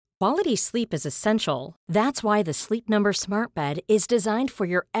Quality sleep is essential. That's why the Sleep Number Smart Bed is designed for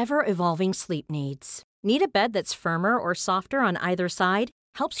your ever-evolving sleep needs. Need a bed that's firmer or softer on either side?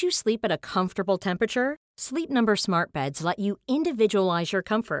 Helps you sleep at a comfortable temperature? Sleep Number Smart Beds let you individualize your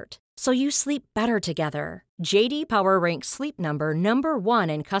comfort, so you sleep better together. J.D. Power ranks Sleep Number number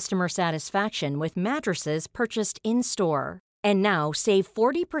 1 in customer satisfaction with mattresses purchased in-store. And now, save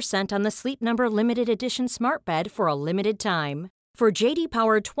 40% on the Sleep Number Limited Edition Smart Bed for a limited time. For J.D.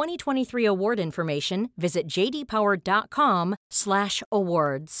 Power 2023 award information, visit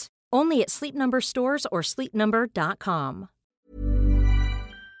jdpower.com/awards. Only at Sleep Number stores or sleepnumber.com.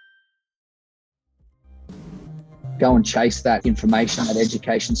 Go and chase that information, that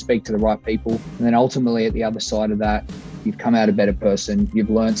education, speak to the right people. And then ultimately at the other side of that, you've come out a better person,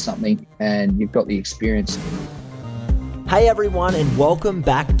 you've learned something, and you've got the experience. Hey everyone, and welcome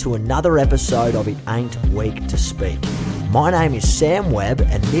back to another episode of It Ain't Weak to Speak. My name is Sam Webb,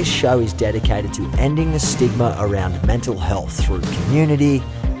 and this show is dedicated to ending the stigma around mental health through community,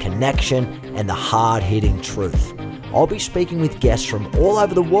 connection, and the hard-hitting truth. I'll be speaking with guests from all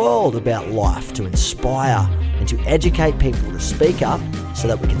over the world about life to inspire and to educate people to speak up so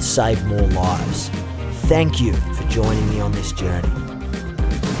that we can save more lives. Thank you for joining me on this journey.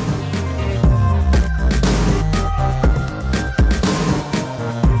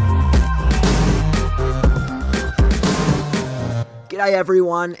 G'day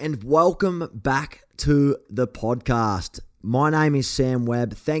everyone, and welcome back to the podcast. My name is Sam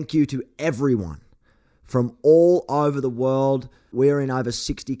Webb. Thank you to everyone from all over the world. We're in over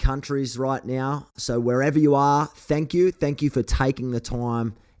 60 countries right now. So wherever you are, thank you. Thank you for taking the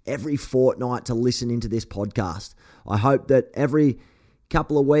time every fortnight to listen into this podcast. I hope that every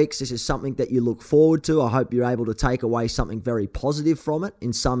couple of weeks, this is something that you look forward to. I hope you're able to take away something very positive from it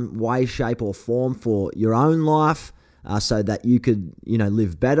in some way, shape, or form for your own life. So that you could,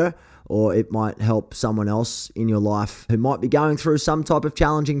 live better, or it might help someone else in your life who might be going through some type of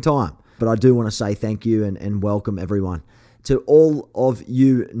challenging time. But I do want to say thank you and welcome everyone. To all of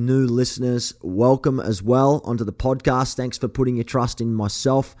you new listeners, welcome as well onto the podcast. Thanks for putting your trust in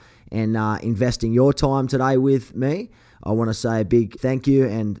myself and investing your time today with me. I want to say a big thank you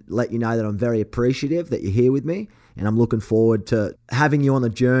and let you know that I'm very appreciative that you're here with me. And I'm looking forward to having you on the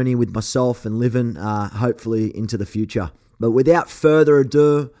journey with myself and living hopefully into the future. But without further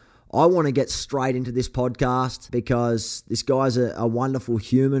ado, I want to get straight into this podcast because this guy's a wonderful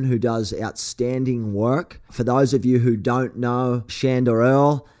human who does outstanding work. For those of you who don't know Shandor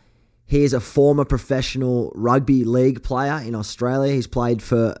Earl, he is a former professional rugby league player in Australia. He's played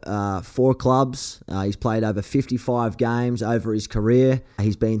for 4 clubs. He's played over 55 games over his career.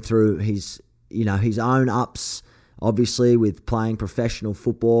 He's been through his own ups, obviously, with playing professional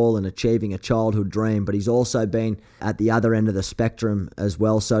football and achieving a childhood dream, but he's also been at the other end of the spectrum as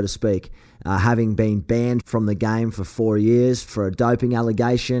well, so to speak, having been banned from the game for 4 years for a doping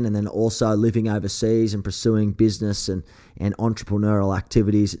allegation, and then also living overseas and pursuing business and entrepreneurial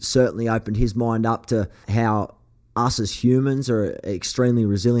activities. It certainly opened his mind up to how us as humans are an extremely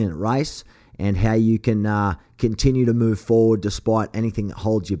resilient race and how you can continue to move forward despite anything that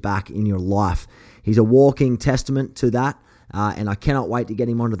holds you back in your life. He's a walking testament to that, and I cannot wait to get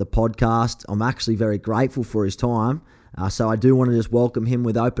him onto the podcast. I'm actually very grateful for his time, so I do want to just welcome him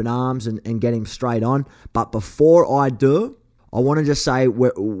with open arms and get him straight on. But before I do, I want to just say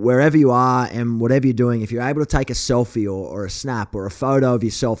wherever you are and whatever you're doing, if you're able to take a selfie or a snap or a photo of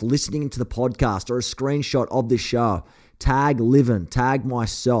yourself listening to the podcast or a screenshot of this show, tag Livin, tag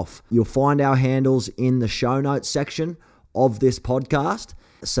myself. You'll find our handles in the show notes section of this podcast.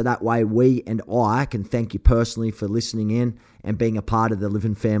 So that way we and I can thank you personally for listening in and being a part of the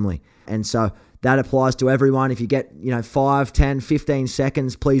Livin family. And so that applies to everyone. If you get 5, 10, 15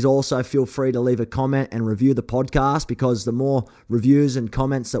 seconds, please also feel free to leave a comment and review the podcast, because the more reviews and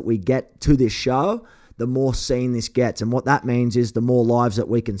comments that we get to this show, the more seen this gets. And what that means is the more lives that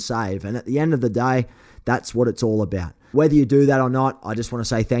we can save. And at the end of the day, that's what it's all about. Whether you do that or not, I just want to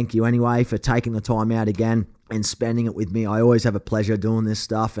say thank you anyway for taking the time out again and spending it with me. I always have a pleasure doing this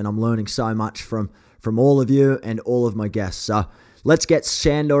stuff, and I'm learning so much from all of you and all of my guests. So let's get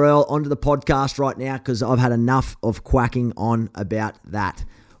Shandor Earl onto the podcast right now, because I've had enough of quacking on about that.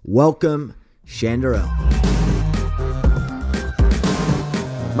 Welcome, Shandor Earl.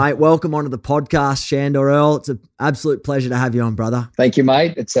 Mate, welcome onto the podcast, Shandor Earl. It's an absolute pleasure to have you on, brother. Thank you,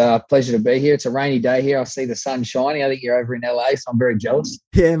 mate. It's a pleasure to be here. It's a rainy day here. I see the sun shining. I think you're over in LA, so I'm very jealous.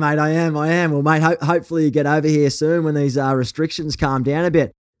 Yeah, mate, I am. Well, mate, hopefully you get over here soon when these restrictions calm down a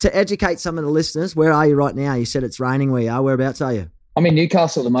bit. To educate some of the listeners, where are you right now? You said it's raining where you are. Whereabouts are you? I'm in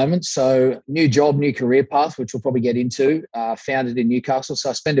Newcastle at the moment, so new job, new career path, which we'll probably get into. Founded in Newcastle, so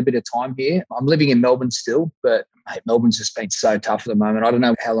I spend a bit of time here. I'm living in Melbourne still, but mate, Melbourne's just been so tough at the moment. I don't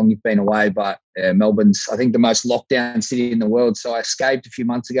know how long you've been away, but Melbourne's, I think, the most locked down city in the world. So I escaped a few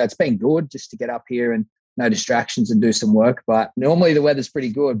months ago. It's been good just to get up here and no distractions and do some work. But normally the weather's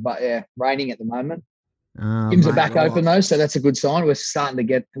pretty good, but yeah, raining at the moment. Gyms are back open though, so that's a good sign. We're starting to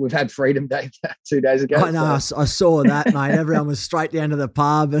get. We've had Freedom Day 2 days ago. I know. So. I saw that, mate. Everyone was straight down to the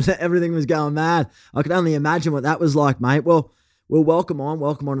pub, and everything was going mad. I can only imagine what that was like, mate. Well, welcome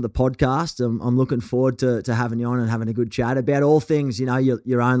onto the podcast. I'm looking forward to having you on and having a good chat about all things. You know,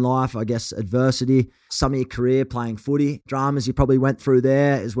 your own life, I guess, adversity, some of your career playing footy, dramas you probably went through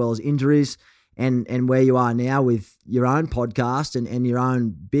there, as well as injuries. And where you are now with your own podcast and your own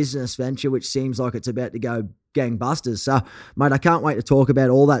business venture, which seems like it's about to go gangbusters. So, mate, I can't wait to talk about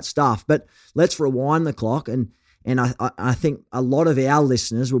all that stuff. But let's rewind the clock. And I think a lot of our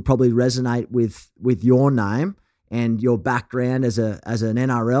listeners will probably resonate with your name and your background as an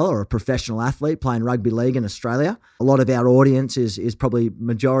NRL or a professional athlete playing rugby league in Australia. A lot of our audience is probably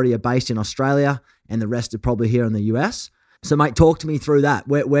majority are based in Australia and the rest are probably here in the US. So, mate, talk to me through that.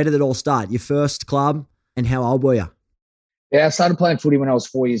 Where did it all start? Your first club, and how old were you? Yeah, I started playing footy when I was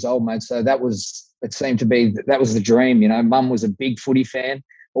 4 years old, mate. So that was the dream. You know, Mum was a big footy fan.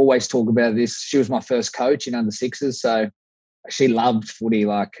 Always talk about this. She was my first coach in under sixes. So she loved footy,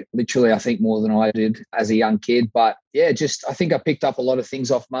 like literally, I think more than I did as a young kid. But yeah, I think I picked up a lot of things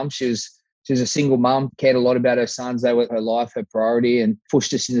off Mum. She was a single mum, cared a lot about her sons. They were her life, her priority, and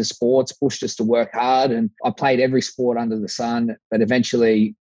pushed us into sports, pushed us to work hard. And I played every sport under the sun. But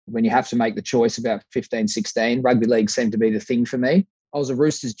eventually, when you have to make the choice about 15, 16, rugby league seemed to be the thing for me. I was a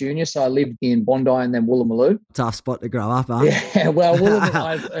Roosters junior, so I lived in Bondi and then Woolloomooloo. Tough spot to grow up, huh? Yeah, well,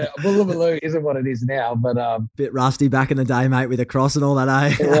 Woolloomooloo isn't what it is now, but bit rusty back in the day, mate, with the cross and all that,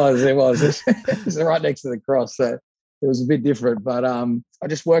 eh? It was. It was right next to the cross, so it was a bit different. But I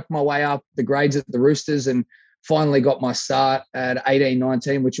just worked my way up the grades at the Roosters and finally got my start at 18,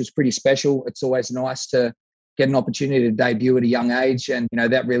 19, which was pretty special. It's always nice to get an opportunity to debut at a young age. And, you know,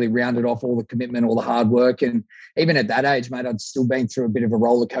 that really rounded off all the commitment, all the hard work. And even at that age, mate, I'd still been through a bit of a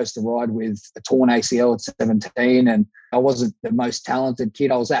roller coaster ride with a torn ACL at 17. And I wasn't the most talented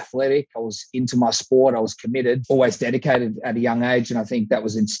kid. I was athletic. I was into my sport. I was committed, always dedicated at a young age. And I think that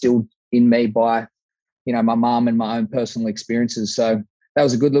was instilled in me by, you know, my mum and my own personal experiences. So that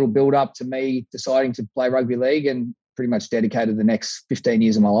was a good little build up to me deciding to play rugby league and pretty much dedicated the next 15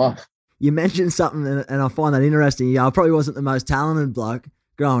 years of my life. You mentioned something, and I find that interesting. Yeah, I probably wasn't the most talented bloke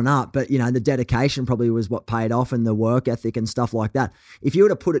growing up, but, you know, the dedication probably was what paid off and the work ethic and stuff like that. If you were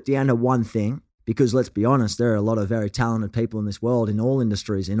to put it down to one thing, because let's be honest, there are a lot of very talented people in this world, in all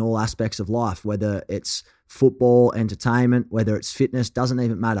industries, in all aspects of life, whether it's football, entertainment, whether it's fitness, doesn't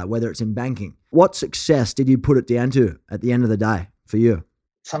even matter, whether it's in banking. What success did you put it down to at the end of the day for you?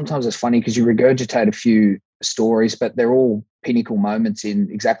 Sometimes it's funny because you regurgitate a few stories, but they're all pinnacle moments in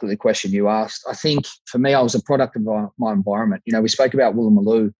exactly the question you asked. I think for me, I was a product of my environment. You know, we spoke about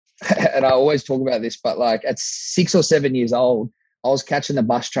Woolloomooloo, and I always talk about this, but like at 6 or 7 years old, I was catching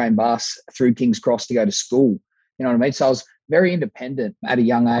the train bus through King's Cross to go to school. You know what I mean? So I was very independent at a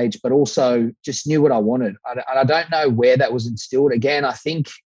young age, but also just knew what I wanted. And I don't know where that was instilled. Again, I think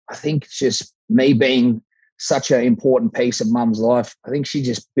it's just me being such an important piece of mum's life. I think she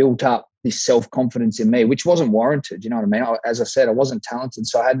just built up this self-confidence in me, which wasn't warranted. You know what I mean? As I said, I wasn't talented.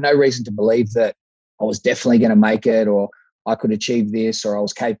 So I had no reason to believe that I was definitely going to make it or I could achieve this or I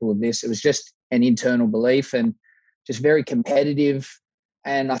was capable of this. It was just an internal belief and just very competitive.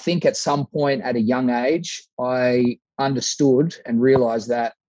 And I think at some point at a young age, I understood and realized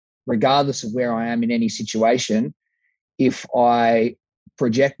that regardless of where I am in any situation, if I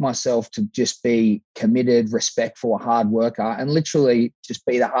project myself to just be committed, respectful, a hard worker, and literally just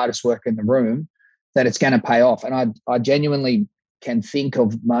be the hardest worker in the room, that it's going to pay off. And I genuinely can think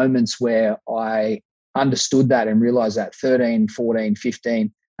of moments where I understood that and realized that 13, 14,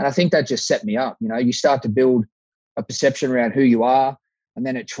 15. And I think that just set me up. You know, you start to build a perception around who you are. And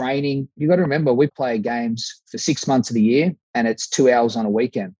then at training, you got to remember, we play games for 6 months of the year and it's 2 hours on a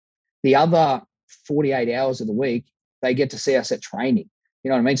weekend. The other 48 hours of the week, they get to see us at training. You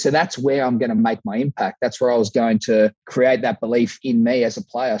know what I mean? So that's where I'm going to make my impact. That's where I was going to create that belief in me as a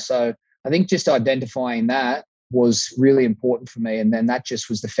player. So I think just identifying that was really important for me. And then that just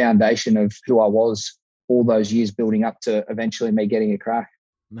was the foundation of who I was all those years building up to eventually me getting a crack.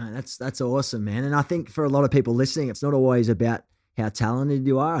 Man, that's awesome, man. And I think for a lot of people listening, it's not always about how talented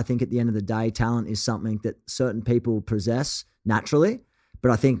you are. I think at the end of the day, talent is something that certain people possess naturally.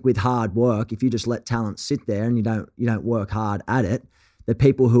 But I think with hard work, if you just let talent sit there and you don't work hard at it, the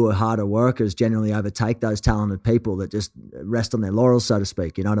people who are harder workers generally overtake those talented people that just rest on their laurels, so to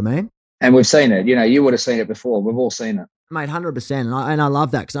speak. You know what I mean? And we've seen it. You would have seen it before. We've all seen it. Mate, 100%. And I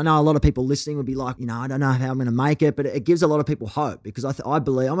love that because I know a lot of people listening would be like, I don't know how I'm going to make it, but it gives a lot of people hope because I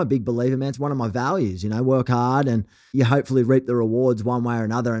believe, I'm a big believer, man. It's one of my values, work hard and you hopefully reap the rewards one way or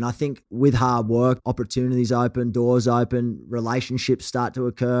another. And I think with hard work, opportunities open, doors open, relationships start to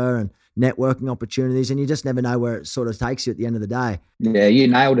occur and networking opportunities, and you just never know where it sort of takes you at the end of the day. Yeah, you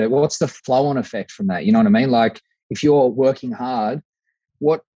nailed it. What's the flow-on effect from that? You know what I mean? Like if you're working hard,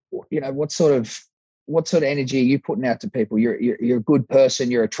 what sort of energy are you putting out to people? You're a good person.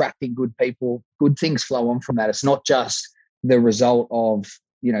 You're attracting good people. Good things flow on from that. It's not just the result of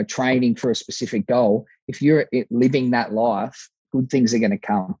training for a specific goal. If you're living that life, good things are going to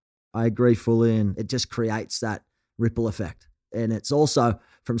come. I agree fully, and it just creates that ripple effect. And it's also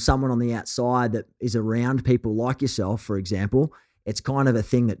from someone on the outside that is around people like yourself, for example. It's kind of a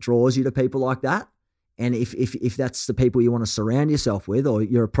thing that draws you to people like that. And if that's the people you want to surround yourself with, or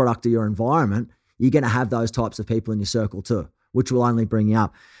you're a product of your environment, you're going to have those types of people in your circle too, which will only bring you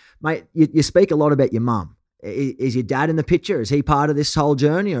up. Mate, you speak a lot about your mum. Is your dad in the picture? Is he part of this whole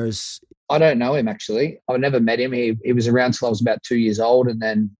journey, or is... I don't know him, actually. I never met him. He was around till I was about 2 years old, and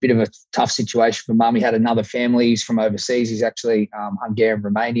then a bit of a tough situation for mum. He had another family. He's from overseas. He's actually Hungarian,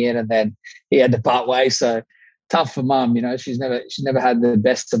 Romanian, and then he had to part ways. So tough for mum. She's never had the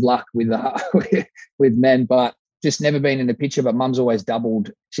best of luck with with men, but just never been in the picture. But mum's always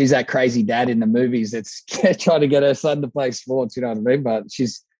doubled. She's that crazy dad in the movies that's trying to get her son to play sports. You know what I mean? But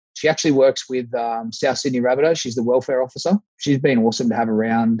she actually works with South Sydney Rabbitohs. She's the welfare officer. She's been awesome to have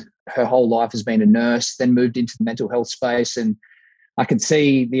around. Her whole life has been a nurse, then moved into the mental health space. And I can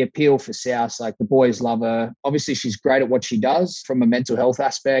see the appeal for South. Like the boys love her. Obviously, she's great at what she does from a mental health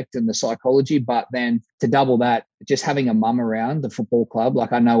aspect and the psychology. But then to double that, just having a mum around the football club,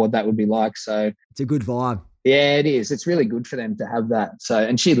 like I know what that would be like. So it's a good vibe. Yeah, it is. It's really good for them to have that. So,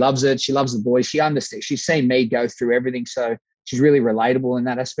 and she loves it. She loves the boys. She understands. She's seen me go through everything. So she's really relatable in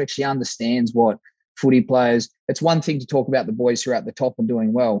that aspect. She understands what footy players. It's one thing to talk about the boys who are at the top and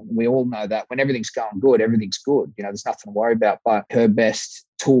doing well. We all know that when everything's going good, everything's good. There's nothing to worry about. But her best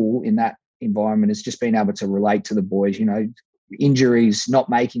tool in that environment is just being able to relate to the boys. Injuries, not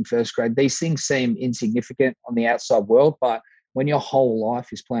making first grade. These things seem insignificant on the outside world, but when your whole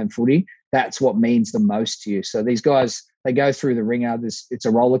life is playing footy, that's what means the most to you. So these guys, they go through the ringer. It's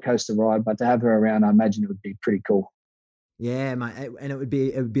a roller coaster ride, but to have her around, I imagine it would be pretty cool. Yeah, mate, and it would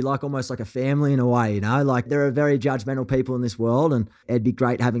be like almost like a family in a way, Like there are very judgmental people in this world, and it'd be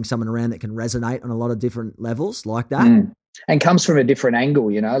great having someone around that can resonate on a lot of different levels like that. And comes from a different angle,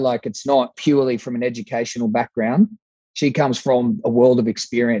 like it's not purely from an educational background. She comes from a world of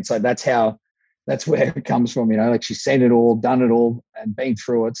experience. Like that's where it comes from, like she's seen it all, done it all, and been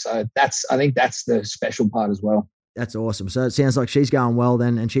through it. So I think that's the special part as well. That's awesome. So it sounds like she's going well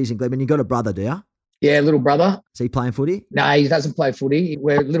then, and she's in Glebe. And you got a brother, do you? Yeah, little brother. Is he playing footy? No, he doesn't play footy.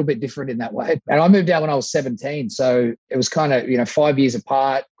 We're a little bit different in that way. And I moved out when I was 17. So it was kind of, 5 years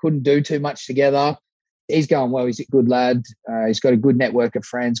apart, couldn't do too much together. He's going well. He's a good lad. He's got a good network of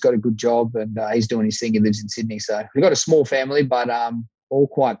friends, got a good job, and he's doing his thing. He lives in Sydney. So we've got a small family, but all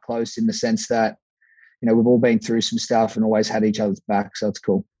quite close in the sense that, we've all been through some stuff and always had each other's back. So it's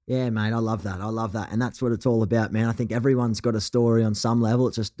cool. Yeah, mate, I love that. And that's what it's all about, man. I think everyone's got a story on some level.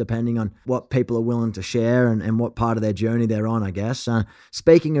 It's just depending on what people are willing to share and what part of their journey they're on, I guess.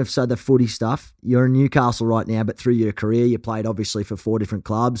 Speaking of the footy stuff, you're in Newcastle right now, but through your career, you played obviously for 4 different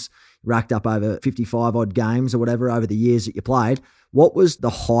clubs, racked up over 55 odd games or whatever over the years that you played. What was the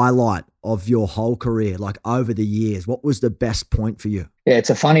highlight of your whole career, like over the years? What was the best point for you? Yeah, it's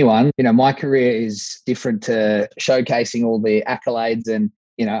a funny one. My career is different to showcasing all the accolades and,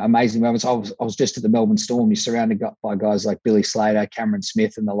 amazing moments. I was just at the Melbourne Storm. You're surrounded by guys like Billy Slater, Cameron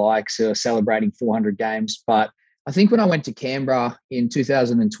Smith and the likes who are celebrating 400 games. But I think when I went to Canberra in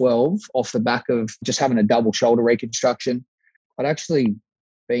 2012, off the back of just having a double shoulder reconstruction, I'd actually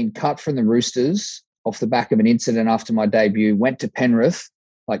been cut from the Roosters off the back of an incident after my debut, went to Penrith,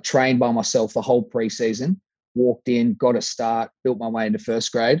 trained by myself the whole preseason, walked in, got a start, built my way into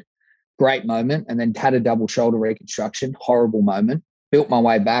first grade. Great moment. And then had a double shoulder reconstruction, horrible moment. Built my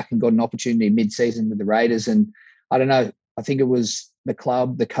way back and got an opportunity mid-season with the Raiders. And I don't know, I think it was the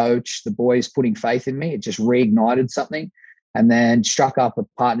club, the coach, the boys putting faith in me. It just reignited something. And then struck up a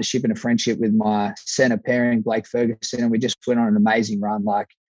partnership and a friendship with my centre pairing, Blake Ferguson. And we just went on an amazing run.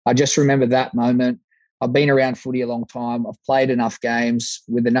 I just remember that moment. I've been around footy a long time. I've played enough games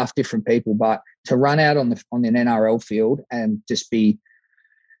with enough different people, but to run out on an NRL field and just be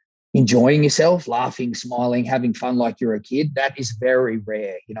enjoying yourself, laughing, smiling, having fun like you're a kid, that is very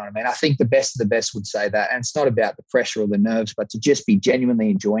rare. You know what I mean? I think the best of the best would say that. And it's not about the pressure or the nerves, but to just be genuinely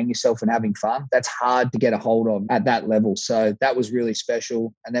enjoying yourself and having fun. That's hard to get a hold of at that level. So that was really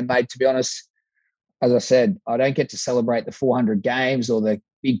special. And then, mate, to be honest, as I said, I don't get to celebrate the 400 games or the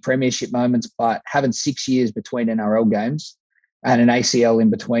big premiership moments, but having 6 years between NRL games and an ACL in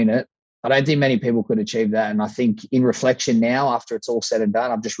between it, I don't think many people could achieve that. And I think in reflection now, after it's all said and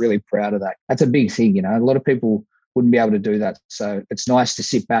done, I'm just really proud of that. That's a big thing, you know. A lot of people wouldn't be able to do that. So it's nice to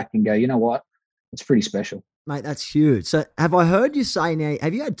sit back and go, you know what? It's pretty special. Mate, that's huge. So have I heard you say now,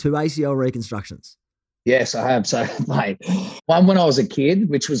 have you had 2 ACL reconstructions? Yes, I have. So, mate, one when I was a kid,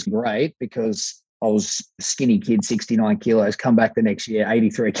 which was great because I was a skinny kid, 69 kilos, come back the next year,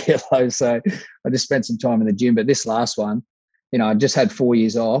 83 kilos. So I just spent some time in the gym. But this last one, you know, I just had 4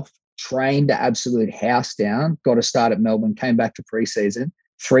 years off, trained the absolute house down, got a start at Melbourne, came back to preseason.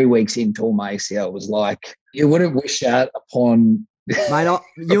 3 weeks in, tore my ACL. It was like, you wouldn't wish that upon... Mate,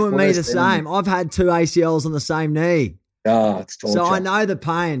 you and me the same. I've had 2 ACLs on the same knee. Oh, it's torture. So I know the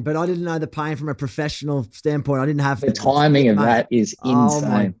pain, but I didn't know the pain from a professional standpoint. I didn't have... The timing of that is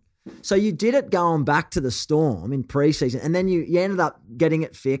insane. So you did it going back to the Storm in preseason, and then you ended up getting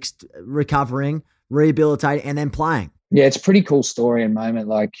it fixed, recovering, rehabilitating, and then playing. Yeah, it's a pretty cool story and moment.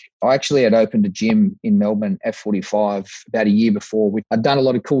 Like, I actually had opened a gym in Melbourne, F45, about a year before. I'd done a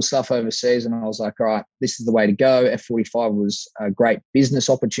lot of cool stuff overseas, and I was like, all right, this is the way to go. F45 was a great business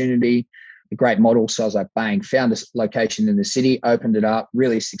opportunity, a great model. So I was like, bang, found a location in the city, opened it up,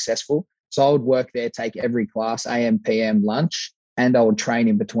 really successful. So I would work there, take every class, AM, PM, lunch, and I would train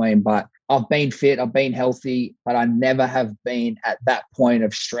in between. But I've been fit, I've been healthy, but I never have been at that point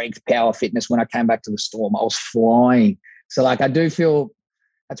of strength, power, fitness. When I came back to the Storm, I was flying. So, like, I do feel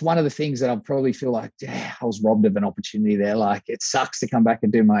that's one of the things that I probably feel like, yeah, I was robbed of an opportunity there. Like, it sucks to come back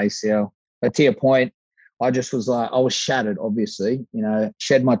and do my ACL. But to your point, I just was like, I was shattered, obviously, you know,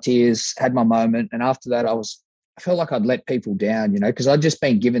 shed my tears, had my moment. And after that, I felt like I'd let people down, you know, because I'd just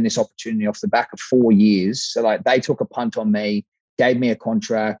been given this opportunity off the back of 4 years. So, like, they took a punt on me, gave me a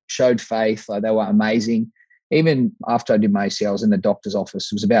contract, showed faith. Like, they were amazing. Even after I did my ACL, I was in the doctor's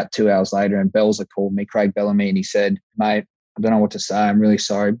office. It was about 2 hours later, and Belzer called me, Craig Bellamy, and he said, mate, I don't know what to say. I'm really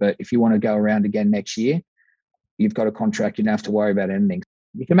sorry, but if you want to go around again next year, you've got a contract. You don't have to worry about anything.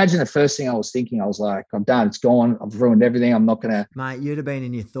 You can imagine the first thing I was thinking. I was like, I'm done. It's gone. I've ruined everything. I'm not going to. Mate, you'd have been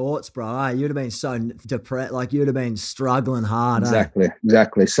in your thoughts, bro. You'd have been so depressed. Like, you'd have been struggling hard.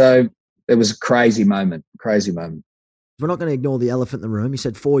 Exactly. So it was a crazy moment. We're not going to ignore the elephant in the room. You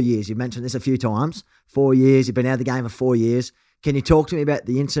said 4 years. You mentioned this a few times. 4 years. You've been out of the game for 4 years. Can you talk to me about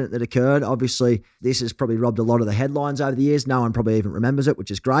the incident that occurred? Obviously, this has probably robbed a lot of the headlines over the years. No one probably even remembers it,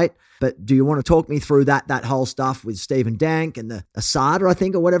 which is great. But do you want to talk me through that whole stuff with Stephen Dank and the Asada, I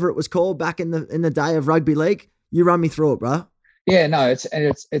think, or whatever it was called back in the day of rugby league? You run me through it, bro. Yeah, no,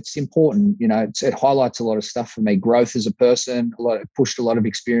 it's important. You know, it highlights a lot of stuff for me. Growth as a person, pushed a lot of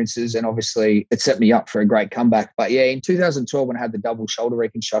experiences, and obviously it set me up for a great comeback. But yeah, in 2012, when I had the double shoulder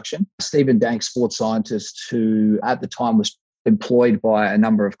reconstruction, Stephen Dank, sports scientist, who at the time was employed by a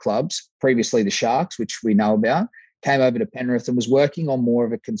number of clubs, previously the Sharks, which we know about, came over to Penrith and was working on more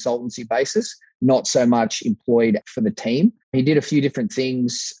of a consultancy basis, not so much employed for the team. He did a few different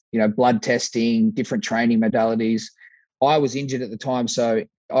things, you know, blood testing, different training modalities. I was injured at the time, so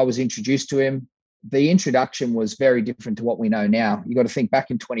I was introduced to him. The introduction was very different to what we know now. You got to think back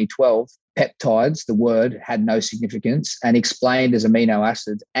in 2012, peptides, the word, had no significance and explained as amino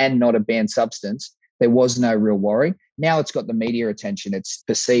acids and not a banned substance. There was no real worry. Now it's got the media attention. It's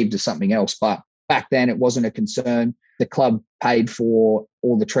perceived as something else. But back then it wasn't a concern. The club paid for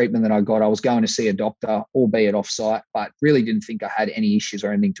all the treatment that I got. I was going to see a doctor, albeit off-site, but really didn't think I had any issues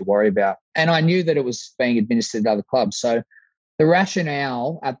or anything to worry about. And I knew that it was being administered at other clubs. So the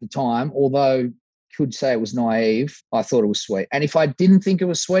rationale at the time, although could say it was naive, I thought it was sweet. And if I didn't think it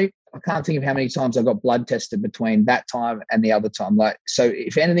was sweet, I can't think of how many times I got blood tested between that time and the other time. Like, so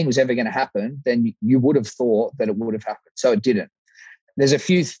if anything was ever going to happen, then you would have thought that it would have happened. So it didn't. There's a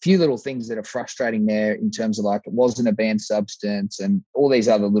few little things that are frustrating there in terms of, like, it wasn't a banned substance and all these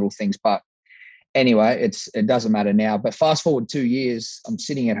other little things. But anyway, it doesn't matter now. But fast forward 2 years, I'm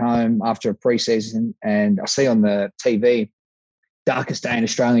sitting at home after a preseason and I see on the TV, darkest day in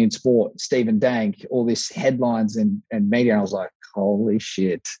Australian sport, Stephen Dank, all these headlines and media. And I was like, holy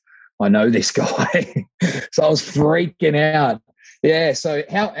shit, I know this guy. So I was freaking out. Yeah. So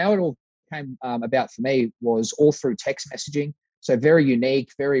how it all came about for me was all through text messaging. So very unique,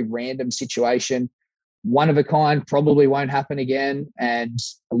 very random situation, one of a kind, probably won't happen again. And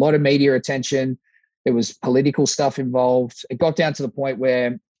a lot of media attention. There was political stuff involved. It got down to the point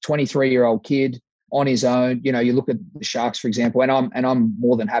where 23-year-old kid on his own. You know, you look at the Sharks, for example, and I'm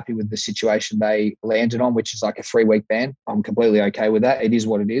more than happy with the situation they landed on, which is like a 3-week ban. I'm completely okay with that. It is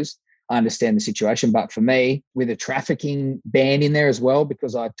what it is. I understand the situation. But for me, with a trafficking ban in there as well,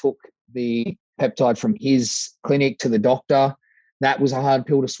 because I took the peptide from his clinic to the doctor, that was a hard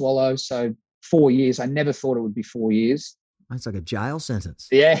pill to swallow. So 4 years, I never thought it would be 4 years. That's like a jail sentence.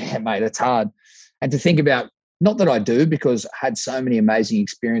 Yeah, mate, it's hard. And to think about, not that I do, because I had so many amazing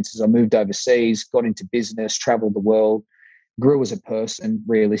experiences. I moved overseas, got into business, traveled the world, grew as a person,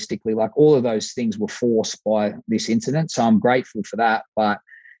 realistically. Like all of those things were forced by this incident. So I'm grateful for that. But,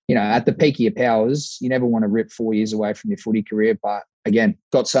 you know, at the peak of your powers, you never want to rip 4 years away from your footy career. But again,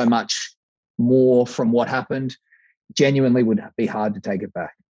 got so much more from what happened. Genuinely would be hard to take it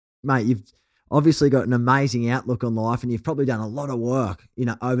back. Mate, you've obviously got an amazing outlook on life, and you've probably done a lot of work, you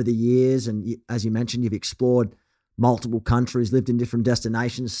know, over the years. And as you mentioned, you've explored multiple countries, lived in different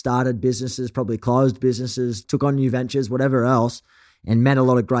destinations, started businesses, probably closed businesses, took on new ventures, whatever else, and met a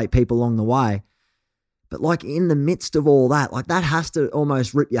lot of great people along the way. But like in the midst of all that, like that has to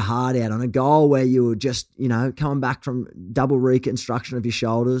almost rip your heart out on a goal where you were just, you know, coming back from double reconstruction of your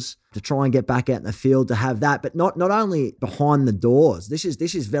shoulders to try and get back out in the field to have that, but not only behind the doors. This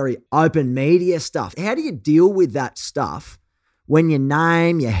is very open media stuff. How do you deal with that stuff when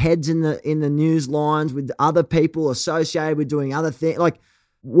your head's in the news lines with other people associated with doing other things? Like,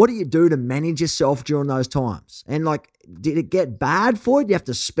 what do you do to manage yourself during those times? And like, did it get bad for you? Do you have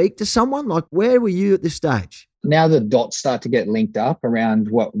to speak to someone? Like, where were you at this stage? Now the dots start to get linked up around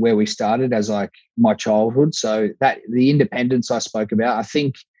where we started as like my childhood. So that the independence I spoke about, I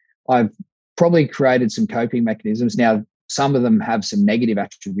think I've probably created some coping mechanisms. Now, some of them have some negative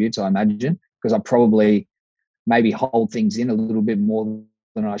attributes, I imagine, because I probably maybe hold things in a little bit more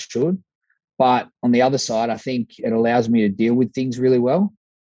than I should. But on the other side, I think it allows me to deal with things really well.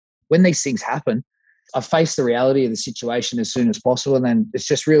 When these things happen, I face the reality of the situation as soon as possible. And then it's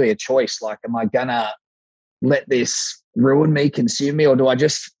just really a choice. Like, am I going to let this ruin me, consume me, or do I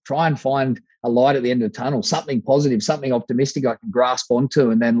just try and find a light at the end of the tunnel, something positive, something optimistic I can grasp onto?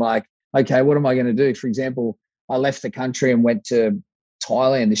 And then like, okay, what am I going to do? For example, I left the country and went to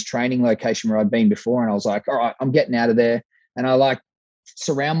Thailand, this training location where I'd been before. And I was like, all right, I'm getting out of there. And I like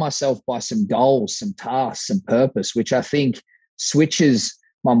surround myself by some goals, some tasks, some purpose, which I think switches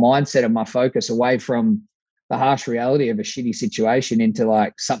my mindset and my focus away from the harsh reality of a shitty situation into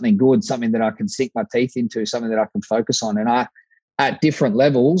like something good, something that I can sink my teeth into, something that I can focus on. And I, at different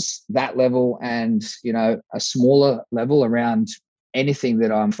levels, that level and, you know, a smaller level around anything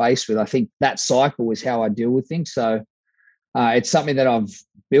that I'm faced with, I think that cycle is how I deal with things. So it's something that I've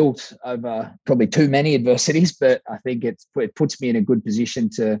built over probably too many adversities, but I think it puts me in a good position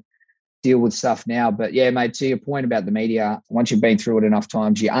to deal with stuff now. But yeah, mate, to your point about the media, once you've been through it enough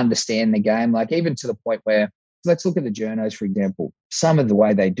times, you understand the game. Like even to the point where, let's look at the journos, for example. Some of the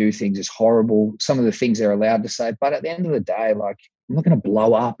way they do things is horrible. Some of the things they're allowed to say. But at the end of the day, like, I'm not going to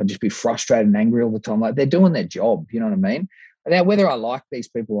blow up and just be frustrated and angry all the time. Like, they're doing their job. You know what I mean? Now, whether I like these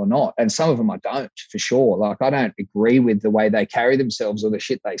people or not, and some of them I don't, for sure. Like, I don't agree with the way they carry themselves or the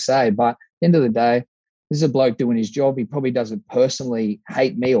shit they say. But at the end of the day, this is a bloke doing his job. He probably doesn't personally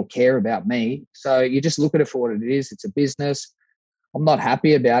hate me or care about me. So you just look at it for what it is. It's a business. I'm not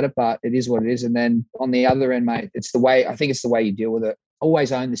happy about it, but it is what it is. And then on the other end, mate, it's the way you deal with it.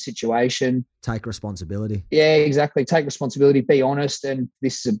 Always own the situation. Take responsibility. Yeah, exactly. Take responsibility. Be honest. And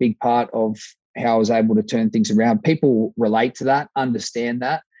this is a big part of how I was able to turn things around. People relate to that, understand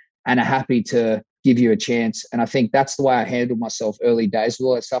that, and are happy to give you a chance. And I think that's the way I handled myself early days with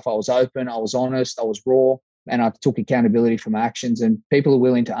all that stuff. I was open, I was honest, I was raw, and I took accountability for my actions. And people are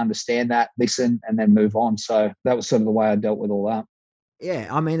willing to understand that, listen, and then move on. So that was sort of the way I dealt with all that. Yeah,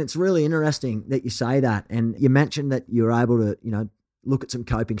 I mean, it's really interesting that you say that. And you mentioned that you were able to, you know, look at some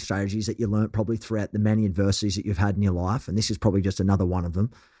coping strategies that you learned probably throughout the many adversities that you've had in your life. And this is probably just another one of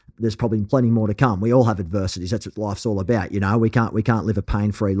them. There's probably plenty more to come. We all have adversities. That's what life's all about. You know, we can't live a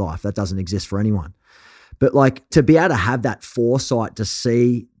pain-free life. That doesn't exist for anyone. But like, to be able to have that foresight to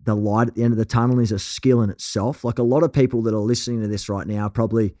see the light at the end of the tunnel is a skill in itself. Like, a lot of people that are listening to this right now are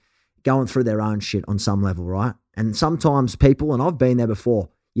probably going through their own shit on some level, right? And sometimes people, and I've been there before,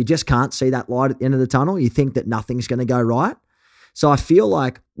 you just can't see that light at the end of the tunnel. You think that nothing's going to go right. So I feel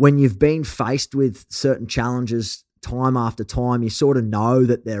like when you've been faced with certain challenges time after time, you sort of know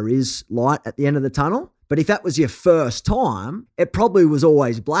that there is light at the end of the tunnel. But if that was your first time, it probably was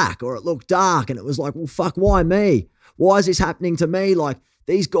always black, or it looked dark and it was like, well, fuck, why me? Why is this happening to me? Like,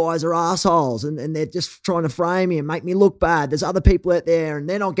 these guys are assholes and they're just trying to frame me and make me look bad. There's other people out there and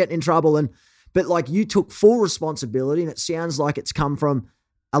they're not getting in trouble. But like, you took full responsibility, and it sounds like it's come from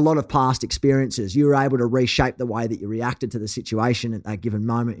a lot of past experiences. You were able to reshape the way that you reacted to the situation at that given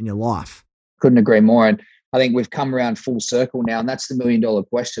moment in your life. Couldn't agree more. And I think we've come around full circle now. And that's the $1 million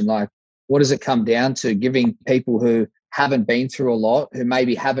question. Like, what does it come down to? Giving people who haven't been through a lot, who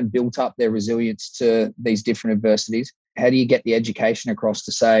maybe haven't built up their resilience to these different adversities, how do you get the education across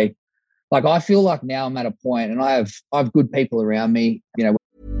to say, like, I feel like now I'm at a point and I have good people around me, you know.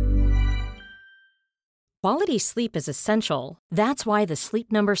 Quality sleep is essential. That's why the Sleep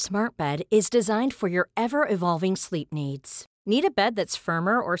Number Smart Bed is designed for your ever-evolving sleep needs. Need a bed that's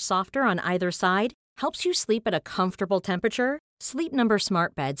firmer or softer on either side? Helps you sleep at a comfortable temperature? Sleep Number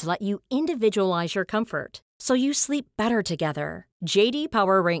Smart Beds let you individualize your comfort, so you sleep better together. J.D.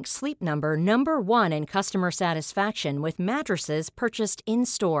 Power ranks Sleep Number #1 in customer satisfaction with mattresses purchased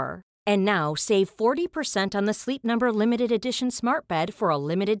in-store. And now save 40% on the Sleep Number Limited Edition Smart Bed for a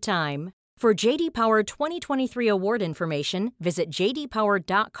limited time. For J.D. Power 2023 award information, visit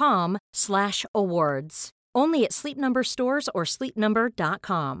jdpower.com/awards. Only at Sleep Number stores or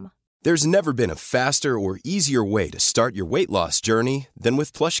sleepnumber.com. There's never been a faster or easier way to start your weight loss journey than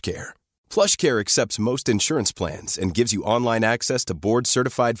with PlushCare. PlushCare accepts most insurance plans and gives you online access to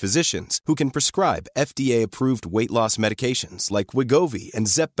board-certified physicians who can prescribe FDA-approved weight loss medications like Wegovy and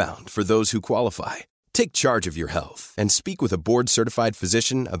Zepbound for those who qualify. Take charge of your health and speak with a board-certified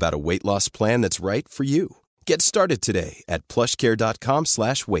physician about a weight loss plan that's right for you. Get started today at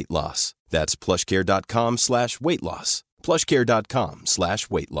plushcare.com/weight-loss. That's plushcare.com/weight-loss.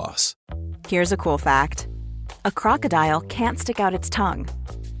 plushcare.com/weight-loss. Here's a cool fact. A crocodile can't stick out its tongue.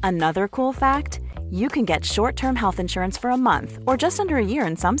 Another cool fact, you can get short-term health insurance for a month or just under a year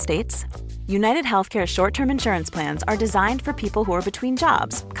in some states. United Healthcare short-term insurance plans are designed for people who are between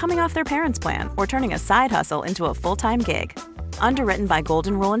jobs, coming off their parents' plan, or turning a side hustle into a full-time gig. Underwritten by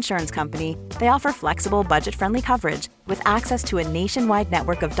Golden Rule Insurance Company, they offer flexible, budget-friendly coverage with access to a nationwide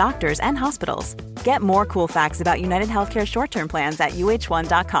network of doctors and hospitals. Get more cool facts about United Healthcare short-term plans at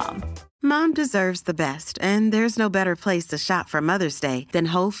uh1.com. Mom deserves the best, and there's no better place to shop for Mother's Day than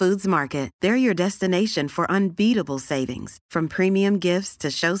Whole Foods Market. They're your destination for unbeatable savings, from premium gifts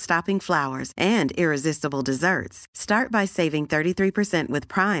to show-stopping flowers and irresistible desserts. Start by saving 33% with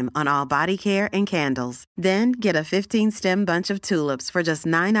Prime on all body care and candles. Then get a 15-stem bunch of tulips for just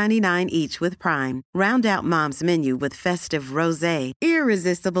 $9.99 each with Prime. Round out Mom's menu with festive rosé,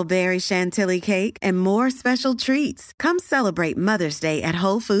 irresistible berry chantilly cake, and more special treats. Come celebrate Mother's Day at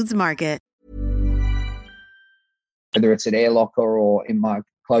Whole Foods Market. Whether it's at Air Locker or in my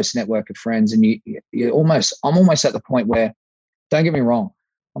close network of friends, and I'm almost at the point where, don't get me wrong,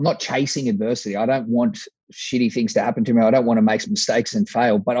 I'm not chasing adversity. I don't want shitty things to happen to me. I don't want to make mistakes and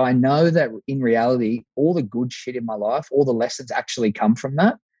fail. But I know that in reality, all the good shit in my life, all the lessons actually come from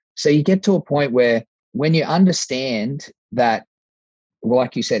that. So you get to a point where when you understand that, well,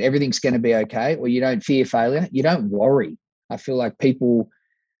 like you said, everything's going to be okay, or you don't fear failure, you don't worry. I feel like people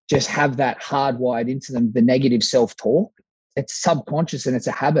just have that hardwired into them, the negative self-talk. It's subconscious and it's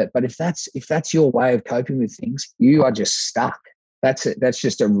a habit. But if that's your way of coping with things, you are just stuck. That's it. That's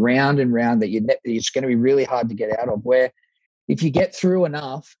just a round and round that it's going to be really hard to get out of. Where if you get through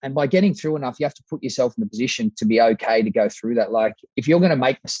enough, and by getting through enough, you have to put yourself in a position to be okay to go through that. Like, if you're going to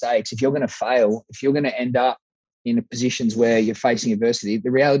make mistakes, if you're going to fail, if you're going to end up in positions where you're facing adversity,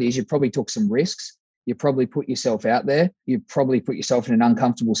 the reality is you probably took some risks. You probably put yourself out there. You probably put yourself in an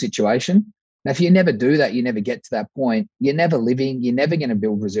uncomfortable situation. Now, if you never do that, you never get to that point. You're never living. You're never going to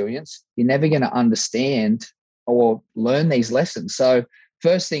build resilience. You're never going to understand or learn these lessons. So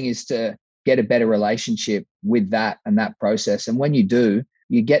first thing is to get a better relationship with that and that process. And when you do,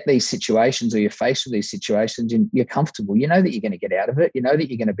 you get these situations, or you're faced with these situations, and you're comfortable. You know that you're going to get out of it. You know that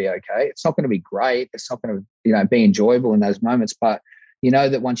you're going to be okay. It's not going to be great. It's not going to, be enjoyable in those moments, but you know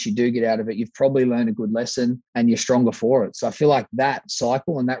that once you do get out of it, you've probably learned a good lesson and you're stronger for it. So I feel like that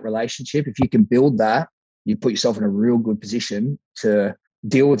cycle and that relationship, if you can build that, you put yourself in a real good position to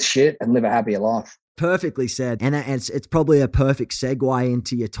deal with shit and live a happier life. Perfectly said. And it's probably a perfect segue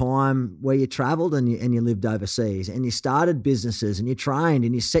into your time where you traveled and you lived overseas, and you started businesses and you trained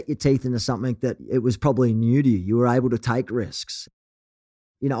and you set your teeth into something that it was probably new to you. You were able to take risks.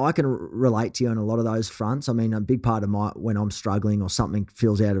 I can relate to you on a lot of those fronts. I mean, a big part of when I'm struggling or something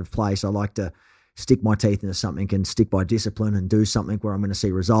feels out of place, I like to stick my teeth into something and stick by discipline and do something where I'm going to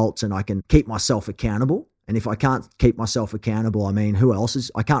see results and I can keep myself accountable. And if I can't keep myself accountable, I mean,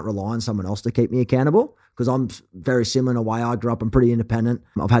 I can't rely on someone else to keep me accountable, because I'm very similar in a way. I grew up, I'm pretty independent.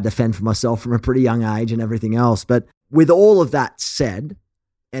 I've had to fend for myself from a pretty young age and everything else. But with all of that said,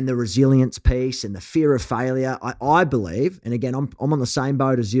 and the resilience piece and the fear of failure, I believe, and again, I'm on the same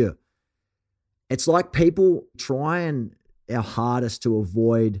boat as you. It's like people try and our hardest to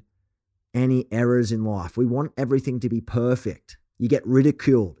avoid any errors in life. We want everything to be perfect. You get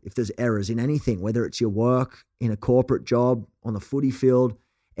ridiculed if there's errors in anything, whether it's your work, in a corporate job, on the footy field.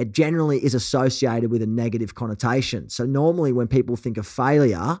 It generally is associated with a negative connotation. So normally when people think of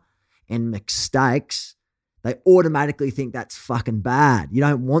failure and mistakes, they automatically think that's fucking bad. You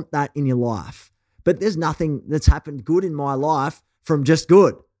don't want that in your life. But there's nothing that's happened good in my life from just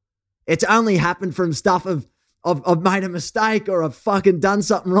good. It's only happened from stuff of I've made a mistake or I've fucking done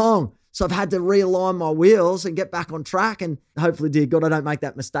something wrong. So I've had to realign my wheels and get back on track, and hopefully, dear God, I don't make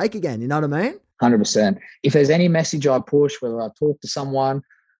that mistake again. You know what I mean? 100%. If there's any message I push, whether I talk to someone,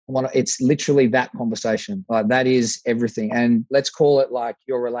 it's literally that conversation. Like, that is everything. And let's call it like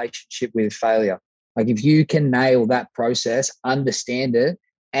your relationship with failure. Like, if you can nail that process, understand it,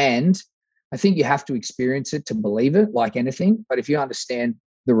 and I think you have to experience it to believe it, like anything. But if you understand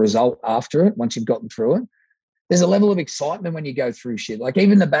the result after it, once you've gotten through it, there's a level of excitement when you go through shit. Like,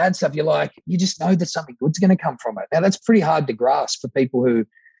 even the bad stuff, you're like, you just know that something good's going to come from it. Now, that's pretty hard to grasp for people who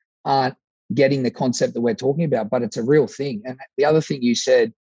aren't getting the concept that we're talking about, but it's a real thing. And the other thing you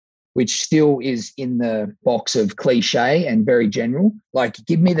said, which still is in the box of cliche and very general, like,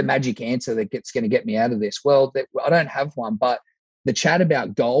 give me the magic answer that's going to get me out of this. Well, I don't have one, but the chat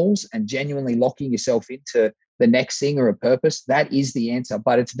about goals and genuinely locking yourself into the next thing or a purpose, that is the answer.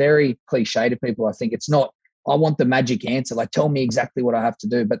 But it's very cliche to people. I think it's not, I want the magic answer, like, tell me exactly what I have to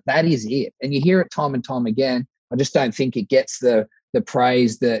do, but that is it. And you hear it time and time again. I just don't think it gets the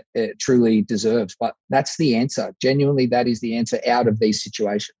praise that it truly deserves, but that's the answer. Genuinely, that is the answer out of these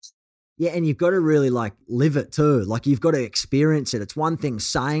situations. Yeah, and you've got to really like live it too. Like, you've got to experience it. It's one thing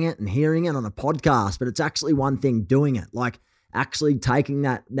saying it and hearing it on a podcast, but it's actually one thing doing it. Like, actually taking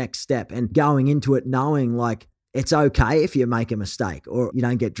that next step and going into it knowing like it's okay if you make a mistake or you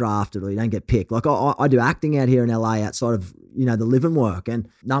don't get drafted or you don't get picked. Like, I do acting out here in LA outside of, the living work, and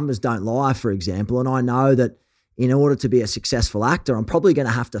numbers don't lie, for example. And I know that in order to be a successful actor, I'm probably going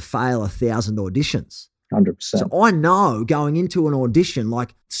to have to fail 1,000 auditions. 100%. So I know going into an audition,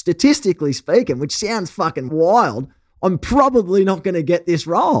 like, statistically speaking, which sounds fucking wild, I'm probably not going to get this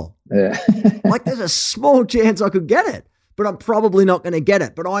role. Yeah. Like, there's a small chance I could get it, but I'm probably not going to get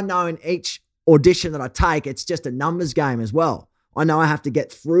it. But I know in each audition that I take, it's just a numbers game as well. I know I have to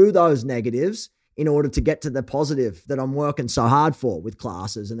get through those negatives in order to get to the positive that I'm working so hard for with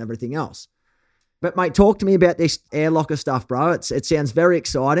classes and everything else. But mate, talk to me about this Air Locker stuff, bro. It sounds very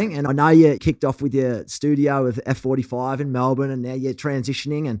exciting. And I know you kicked off with your studio with F45 in Melbourne, and now you're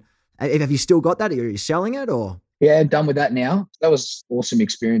transitioning. And have you still got that? Are you selling it or? Yeah, done with that now. That was an awesome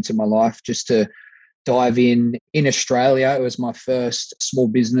experience in my life, just to dive in Australia. It was my first small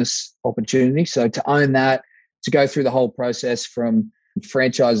business opportunity. So to own that, to go through the whole process from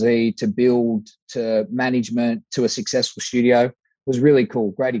franchisee to build to management to a successful studio was really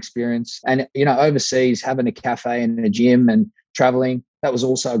cool. Great experience. And, overseas, having a cafe and a gym and traveling, that was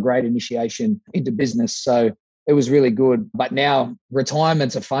also a great initiation into business. So it was really good. But now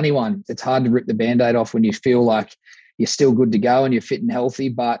retirement's a funny one. It's hard to rip the Band-Aid off when you feel like you're still good to go and you're fit and healthy.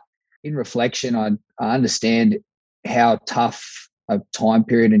 But in reflection, I understand how tough a time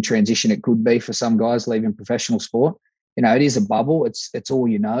period and transition it could be for some guys leaving professional sport. It is a bubble. It's all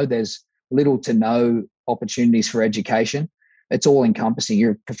There's little to no opportunities for education. It's all encompassing.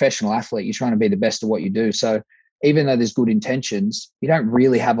 You're a professional athlete. You're trying to be the best at what you do. So even though there's good intentions, you don't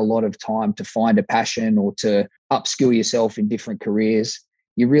really have a lot of time to find a passion or to upskill yourself in different careers.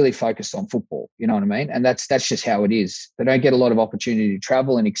 You're really focused on football, you know what I mean? And that's just how it is. They don't get a lot of opportunity to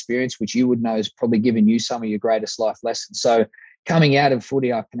travel and experience, which you would know is probably given you some of your greatest life lessons. So coming out of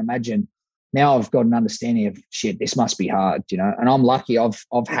footy, I can imagine now I've got an understanding of shit, this must be hard, and I'm lucky I've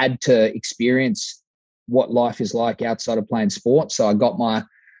had to experience what life is like outside of playing sport. So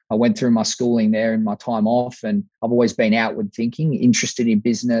I went through my schooling there in my time off, and I've always been outward thinking, interested in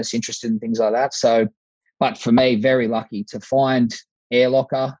business, interested in things like that. So, but for me, very lucky to find Air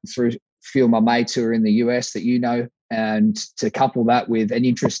Locker through a few of my mates who are in the US that and to couple that with an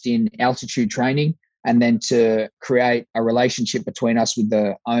interest in altitude training, and then to create a relationship between us with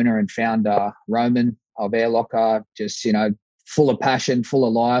the owner and founder, Roman of Air Locker, just, full of passion, full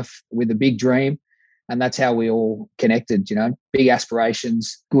of life, with a big dream. And that's how we all connected, big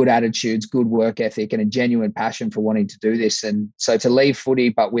aspirations, good attitudes, good work ethic, and a genuine passion for wanting to do this. And so to leave footy,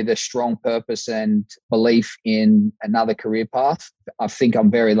 but with a strong purpose and belief in another career path, I think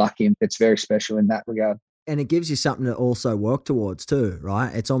I'm very lucky. It's very special in that regard. And it gives you something to also work towards too,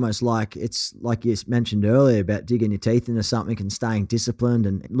 right? It's almost like, it's like you mentioned earlier about digging your teeth into something and staying disciplined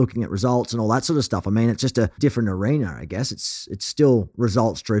and looking at results and all that sort of stuff. I mean, it's just a different arena, I guess. It's still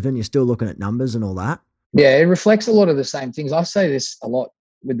results driven. You're still looking at numbers and all that. Yeah, it reflects a lot of the same things. I say this a lot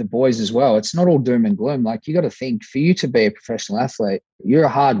with the boys as well. It's not all doom and gloom. Like, you got to think, for you to be a professional athlete, you're a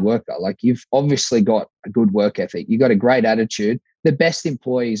hard worker. Like, you've obviously got a good work ethic. You got a great attitude. The best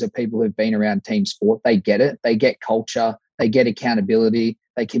employees are people who've been around team sport. They get it. They get culture. They get accountability.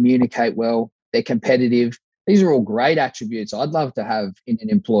 They communicate well. They're competitive. These are all great attributes I'd love to have in an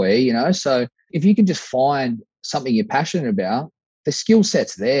employee, you know? So if you can just find something you're passionate about, the skill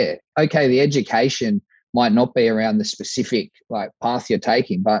set's there. Okay, the education might not be around the specific path you're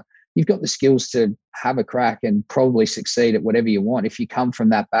taking, but you've got the skills to have a crack and probably succeed at whatever you want if you come from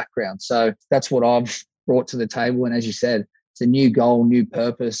that background. So that's what I've brought to the table. And as you said, it's a new goal, new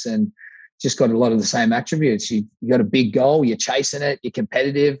purpose, and just got a lot of the same attributes. You got a big goal, you're chasing it, you're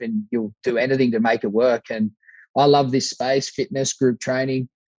competitive, and you'll do anything to make it work. And I love this space, fitness, group training.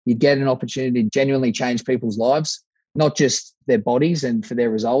 You get an opportunity to genuinely change people's lives, not just their bodies and for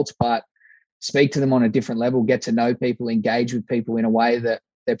their results, but speak to them on a different level, get to know people, engage with people in a way that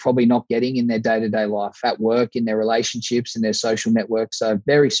they're probably not getting in their day-to-day life, at work, in their relationships, in their social networks. So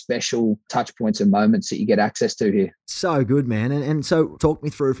very special touch points and moments that you get access to here. So good, man. And so talk me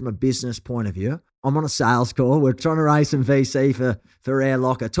through from a business point of view. I'm on a sales call. We're trying to raise some VC for Air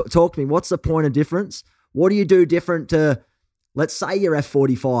Locker. Talk to me. What's the point of difference? What do you do different to, let's say, your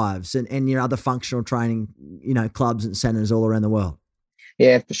F45s and your other functional training, clubs and centers all around the world?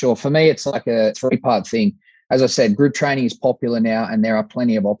 Yeah, for sure. For me, it's like a 3-part thing. As I said, group training is popular now and there are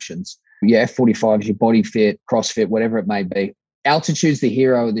plenty of options. Your F45s, your body fit, CrossFit, whatever it may be. Altitude's the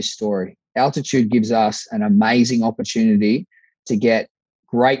hero of this story. Altitude gives us an amazing opportunity to get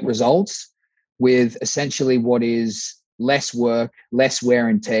great results with essentially what is less work, less wear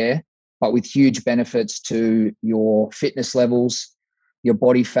and tear, but with huge benefits to your fitness levels, your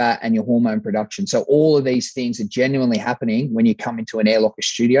body fat, and your hormone production. So all of these things are genuinely happening when you come into an Air Locker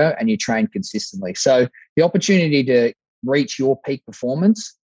studio and you train consistently. So the opportunity to reach your peak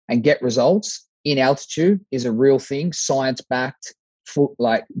performance and get results in altitude is a real thing, science-backed,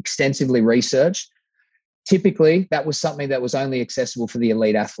 extensively researched. Typically, that was something that was only accessible for the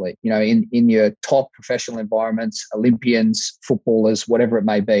elite athlete, in your top professional environments, Olympians, footballers, whatever it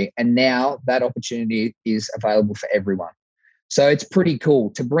may be. And now that opportunity is available for everyone. So it's pretty cool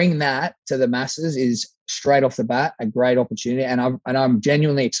to bring that to the masses. Is straight off the bat a great opportunity. And I'm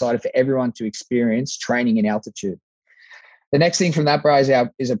genuinely excited for everyone to experience training in altitude. The next thing from that, bro,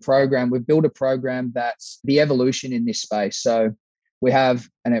 is a program. We've built a program that's the evolution in this space. So we have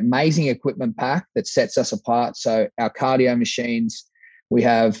an amazing equipment pack that sets us apart. So our cardio machines, we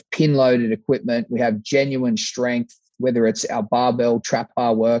have pin-loaded equipment, we have genuine strength, whether it's our barbell, trap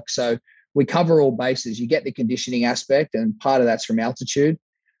bar work. So we cover all bases. You get the conditioning aspect, and part of that's from altitude,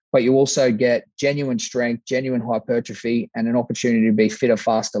 but you also get genuine strength, genuine hypertrophy, and an opportunity to be fitter,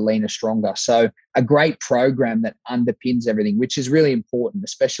 faster, leaner, stronger. So a great program that underpins everything, which is really important,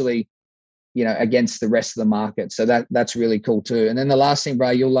 especially, against the rest of the market. So that's really cool too. And then the last thing,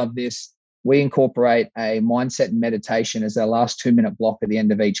 bro, you'll love this. We incorporate a mindset and meditation as our last 2-minute block at the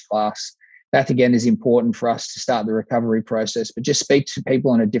end of each class. That, again, is important for us to start the recovery process, but just speak to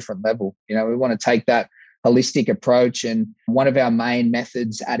people on a different level. We want to take that holistic approach. And one of our main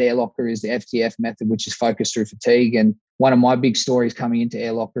methods at Air Locker is the FTF method, which is focus through fatigue. And one of my big stories coming into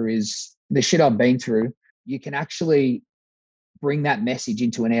Air Locker is the shit I've been through. You can actually bring that message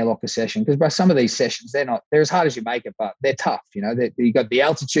into an Air Locker session, because by some of these sessions, they're as hard as you make it, but they're tough. You got the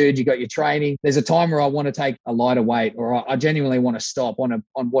altitude, you got your training. There's a time where I want to take a lighter weight, or I genuinely want to stop on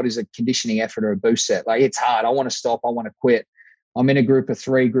what is a conditioning effort or a boost set. Like, it's hard. I want to stop. I want to quit. I'm in a group of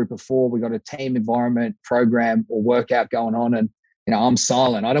 3, group of 4. We got a team environment program or workout going on, and I'm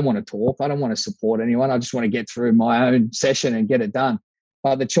silent. I don't want to talk. I don't want to support anyone. I just want to get through my own session and get it done.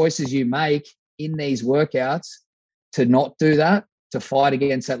 But the choices you make in these workouts to not do that, to fight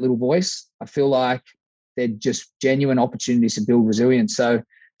against that little voice, I feel like they're just genuine opportunities to build resilience. So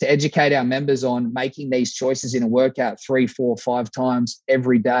to educate our members on making these choices in a workout 3, 4, 5 times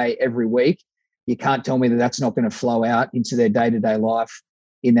every day, every week, you can't tell me that that's not going to flow out into their day-to-day life,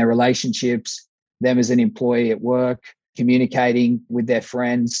 in their relationships, them as an employee at work, communicating with their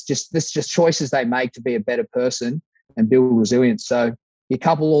friends. This just choices they make to be a better person and build resilience. So you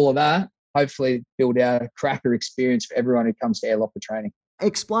couple all of that, hopefully build out a cracker experience for everyone who comes to Air Locker training.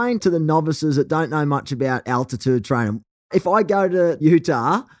 Explain to the novices that don't know much about altitude training. If I go to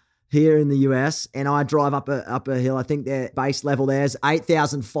Utah here in the US and I drive up a hill, I think their base level there is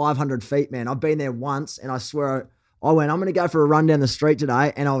 8,500 feet, man. I've been there once and I swear I'm going to go for a run down the street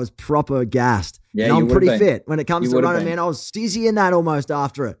today, and I was proper gassed. Yeah, and I'm pretty been. fit when it comes to running, man. I was dizzy in that almost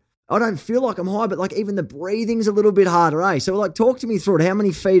after it. I don't feel like I'm high, but like even the breathing's a little bit harder, eh? So like talk to me through it. How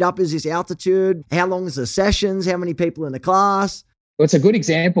many feet up is this altitude? How long is the sessions? How many people in the class? Well, it's a good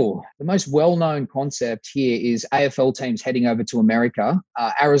example. The most well-known concept here is AFL teams heading over to America,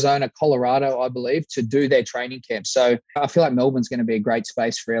 Arizona, Colorado, I believe, to do their training camp. So I feel like Melbourne's going to be a great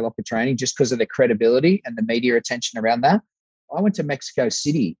space for air locker training just because of the credibility and the media attention around that. I went to Mexico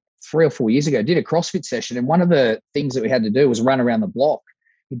City 3 or 4 years ago, did a CrossFit session, and one of the things that we had to do was run around the block.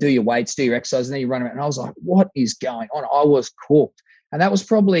 You do your weights, do your exercise, and then you run around. And I was like, what is going on? I was cooked. And that was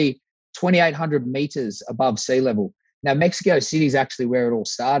probably 2,800 meters above sea level. Now, Mexico City is actually where it all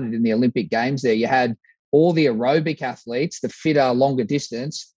started in the Olympic Games there. You had all the aerobic athletes, the fitter, longer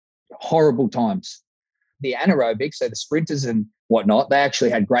distance, horrible times. The anaerobic, so the sprinters and whatnot, they actually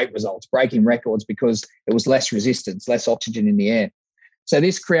had great results, breaking records because it was less resistance, less oxygen in the air. So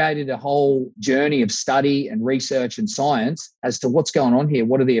this created a whole journey of study and research and science as to what's going on here.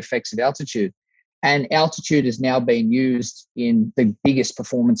 What are the effects of altitude? And altitude is now being used in the biggest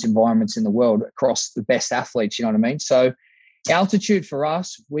performance environments in the world across the best athletes, you know what I mean? So altitude for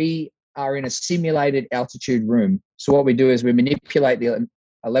us, we are in a simulated altitude room. So what we do is we manipulate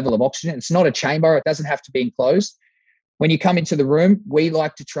a level of oxygen. It's not a chamber. It doesn't have to be enclosed. When you come into the room, we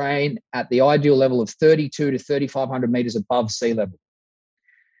like to train at the ideal level of 32 to 3,500 meters above sea level,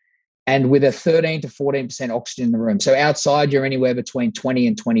 and with a 13 to 14% oxygen in the room. So outside, you're anywhere between 20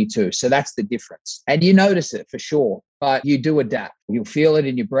 and 22. So that's the difference. And you notice it for sure, but you do adapt. You'll feel it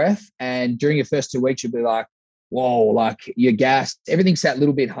in your breath. And during your first 2 weeks, you'll be like, whoa, like you're gassed. Everything's that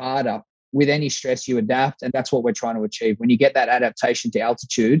little bit harder. With any stress, you adapt. And that's what we're trying to achieve. When you get that adaptation to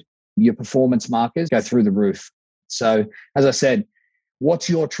altitude, your performance markers go through the roof. So as I said, what's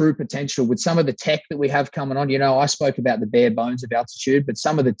your true potential with some of the tech that we have coming on? You know, I spoke about the bare bones of altitude, but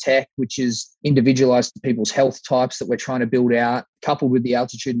some of the tech, which is individualized to people's health types that we're trying to build out, coupled with the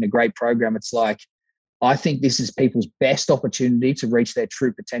altitude and a great program, it's like, I think this is people's best opportunity to reach their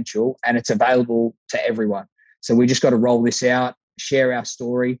true potential, and it's available to everyone. So we just got to roll this out, share our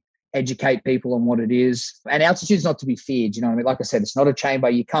story, educate people on what it is. And altitude is not to be feared. You know what I mean? Like I said, it's not a chamber.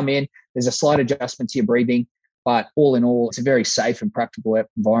 You come in, there's a slight adjustment to your breathing. But all in all, it's a very safe and practical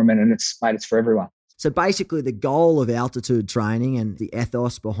environment, and it's for everyone. So basically the goal of altitude training and the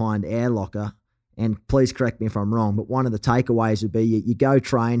ethos behind Air Locker, and please correct me if I'm wrong, but one of the takeaways would be you go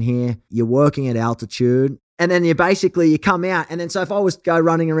train here, you're working at altitude, and then you come out. And then so if I was to go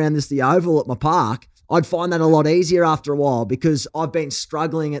running around the oval at my park, I'd find that a lot easier after a while because I've been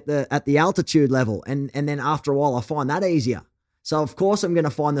struggling at the altitude level. And then after a while, I find that easier. So of course I'm going to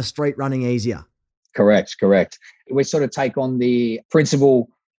find the street running easier. Correct. We sort of take on the principle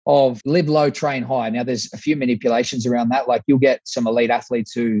of live low, train high. Now, there's a few manipulations around that. Like you'll get some elite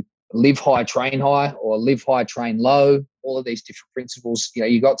athletes who live high, train high, or live high, train low, all of these different principles. You know,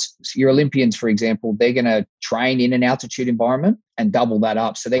 you got your Olympians, for example, they're going to train in an altitude environment and double that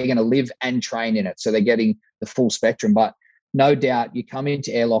up. So they're going to live and train in it. So they're getting the full spectrum. But no doubt you come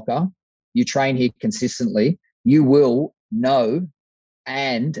into Air Locker, you train here consistently, you will know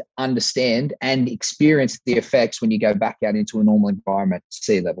and understand and experience the effects when you go back out into a normal environment,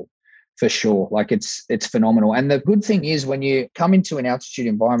 sea level, for sure. Like it's phenomenal. And the good thing is when you come into an altitude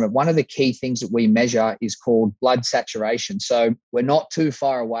environment, one of the key things that we measure is called blood saturation. So we're not too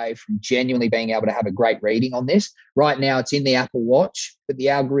far away from genuinely being able to have a great reading on this. Right now it's in the Apple Watch, but the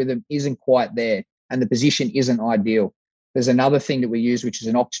algorithm isn't quite there and the position isn't ideal. There's another thing that we use, which is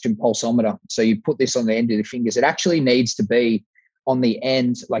an oxygen pulsometer. So you put this on the end of the fingers. It actually needs to be on the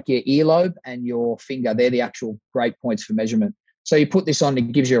end, like your earlobe and your finger. They're the actual great points for measurement. So you put this on,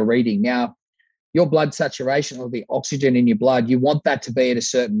 it gives you a reading. Now, your blood saturation or the oxygen in your blood, you want that to be at a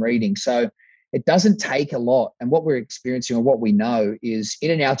certain reading. So it doesn't take a lot. And what we're experiencing or what we know is in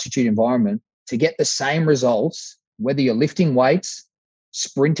an altitude environment, to get the same results, whether you're lifting weights,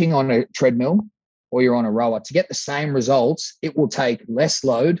 sprinting on a treadmill, or you're on a rower, to get the same results, it will take less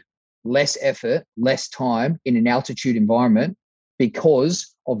load, less effort, less time in an altitude environment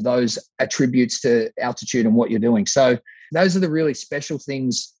because of those attributes to altitude and what you're doing. So those are the really special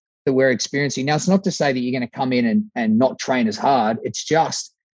things that we're experiencing. Now, it's not to say that you're going to come in and not train as hard. It's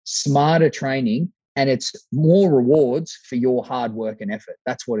just smarter training and it's more rewards for your hard work and effort.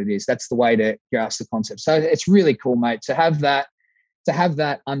 That's what it is. That's the way to grasp the concept. So it's really cool, mate, to have that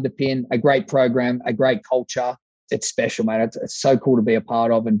underpin a great program, a great culture. It's special, mate. It's so cool to be a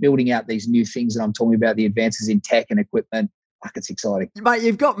part of and building out these new things that I'm talking about, the advances in tech and equipment. Fuck, it's exciting. Mate,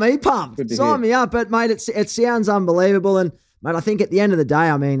 you've got me pumped. Sign me up. But, mate, it sounds unbelievable. And Mate, I think at the end of the day,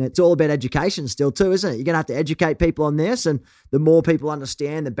 I mean, it's all about education still too, isn't it? You're going to have to educate people on this, and the more people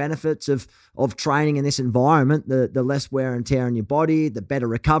understand the benefits of training in this environment, the less wear and tear on your body, the better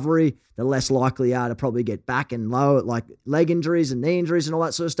recovery, the less likely you are to probably get back and low, like leg injuries and knee injuries and all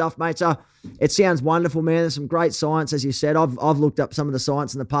that sort of stuff, mate. So it sounds wonderful, man. There's some great science, as you said. I've looked up some of the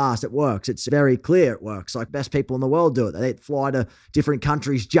science in the past. It works. It's very clear it works. Like, best people in the world do it. They fly to different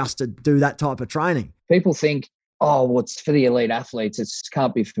countries just to do that type of training. People think, oh, well, it's for the elite athletes. It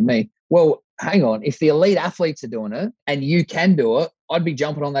can't be for me. Well, hang on. If the elite athletes are doing it and you can do it, I'd be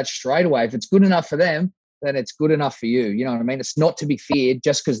jumping on that straight away. If it's good enough for them, then it's good enough for you. You know what I mean? It's not to be feared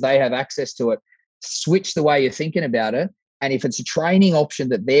just because they have access to it. Switch the way you're thinking about it. And if it's a training option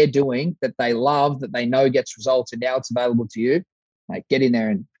that they're doing, that they love, that they know gets results, and now it's available to you, like, get in there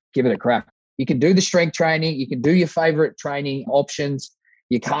and give it a crack. You can do the strength training. You can do your favorite training options,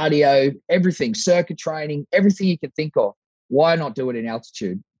 your cardio, everything, circuit training, everything you can think of. Why not do it in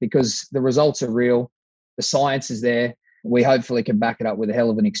altitude? Because the results are real. The science is there. We hopefully can back it up with a hell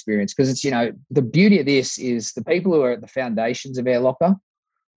of an experience. Because it's, the beauty of this is the people who are at the foundations of Air Locker,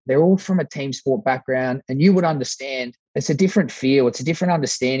 they're all from a team sport background, and you would understand it's a different feel. It's a different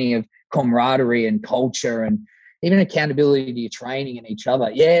understanding of camaraderie and culture and even accountability to your training and each other.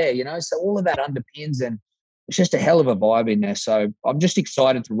 Yeah, so all of that underpins, and it's just a hell of a vibe in there. So I'm just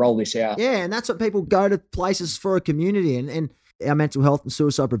excited to roll this out. Yeah, and that's what people go to places for, a community. And our mental health and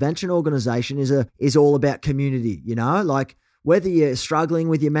suicide prevention organization is all about community, like whether you're struggling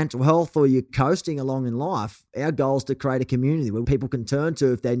with your mental health or you're coasting along in life, our goal is to create a community where people can turn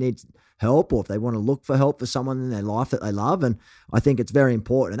to if they need help or if they want to look for help for someone in their life that they love. And I think it's very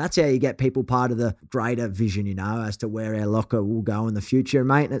important. And that's how you get people part of the greater vision, as to where Air Locker will go in the future,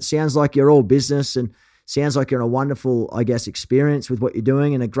 mate. And it sounds like you're all business, and sounds like you're in a wonderful, experience with what you're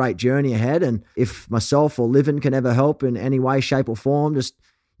doing and a great journey ahead. And if myself or Livin can ever help in any way, shape or form, just,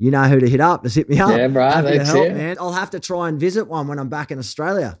 you know who to hit up. Just hit me up. Yeah, bro. Happy to help, it, man. I'll have to try and visit one when I'm back in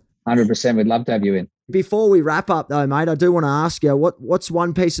Australia. 100%. We'd love to have you in. Before we wrap up though, mate, I do want to ask you, what's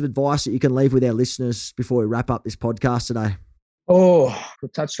one piece of advice that you can leave with our listeners before we wrap up this podcast today? Oh, we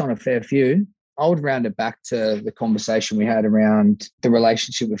touched on a fair few. I would round it back to the conversation we had around the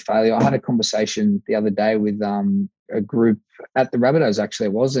relationship with failure. I had a conversation the other day with a group at the Rabbitohs, actually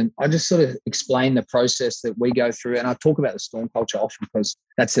it was, and I just sort of explained the process that we go through. And I talk about the storm culture often because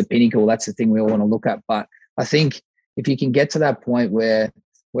that's the pinnacle, that's the thing we all want to look at. But I think if you can get to that point where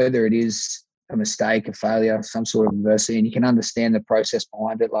whether it is a mistake, a failure, some sort of adversity, and you can understand the process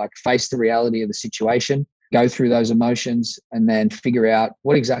behind it, like face the reality of the situation, go through those emotions, and then figure out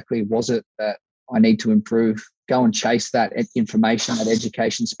what exactly was it that I need to improve, go and chase that information, that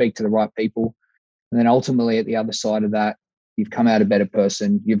education, speak to the right people. And then ultimately at the other side of that, you've come out a better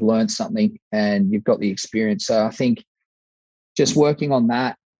person, you've learned something, and you've got the experience. So I think just working on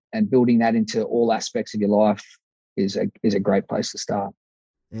that and building that into all aspects of your life is a great place to start.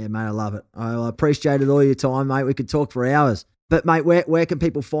 Yeah, mate, I love it. I appreciated all your time, mate. We could talk for hours. But, mate, where can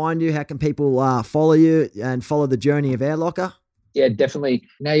people find you? How can people follow you and follow the journey of Air Locker? Yeah, definitely.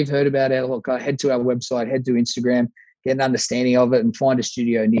 Now you've heard about Air Locker, head to our website, head to Instagram, get an understanding of it, and find a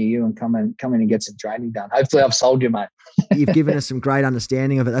studio near you and come in and get some training done. Hopefully I've sold you, mate. You've given us some great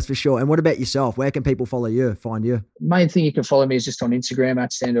understanding of it, that's for sure. And what about yourself? Where can people follow you, find you? Main thing you can follow me is just on Instagram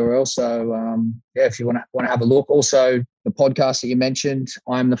 @Sandorel. So if you want to have a look. Also, the podcast that you mentioned,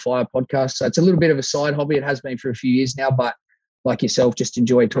 I'm the Fire podcast. So it's a little bit of a side hobby. It has been for a few years now, but like yourself, just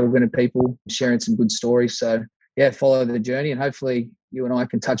enjoy talking to people, sharing some good stories. So yeah, follow the journey, and hopefully you and I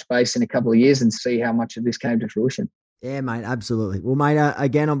can touch base in a couple of years and see how much of this came to fruition. Yeah, mate, absolutely. Well, mate,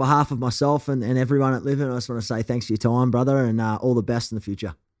 again, on behalf of myself and everyone at Livin, I just want to say thanks for your time, brother, and all the best in the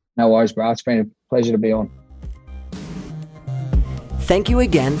future. No worries, bro. It's been a pleasure to be on. Thank you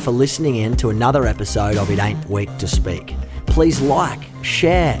again for listening in to another episode of It Ain't Weak to Speak. Please like,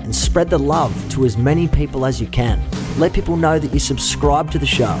 share, and spread the love to as many people as you can. Let people know that you subscribe to the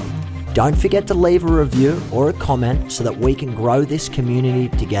show. Don't forget to leave a review or a comment so that we can grow this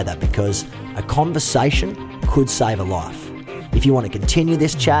community together, because a conversation could save a life. If you want to continue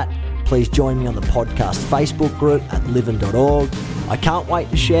this chat, please join me on the podcast Facebook group at livin.org. I can't wait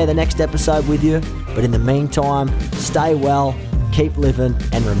to share the next episode with you, but in the meantime, stay well, keep living,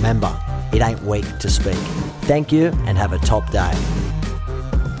 and remember, it ain't weak to speak. Thank you and have a top day.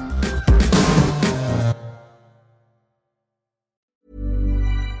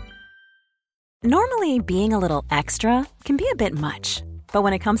 Normally, being a little extra can be a bit much, but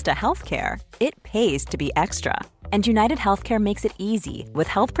when it comes to healthcare, it pays to be extra. And United Healthcare makes it easy with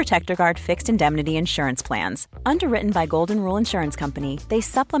Health Protector Guard fixed indemnity insurance plans. Underwritten by Golden Rule Insurance Company, they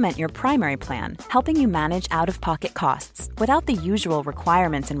supplement your primary plan, helping you manage out-of-pocket costs without the usual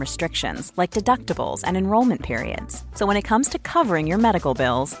requirements and restrictions like deductibles and enrollment periods. So when it comes to covering your medical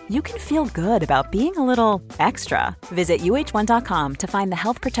bills, you can feel good about being a little extra. Visit uh1.com to find the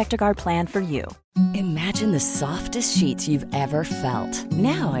Health Protector Guard plan for you. Imagine the softest sheets you've ever felt.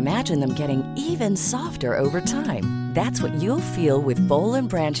 Now imagine them getting even softer over time. That's what you'll feel with Boll &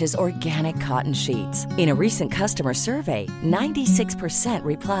 Branch's organic cotton sheets. In a recent customer survey, 96%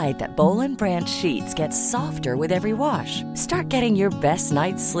 replied that Boll & Branch sheets get softer with every wash. Start getting your best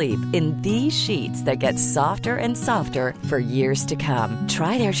night's sleep in these sheets that get softer and softer for years to come.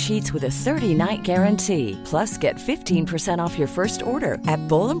 Try their sheets with a 30-night guarantee. Plus, get 15% off your first order at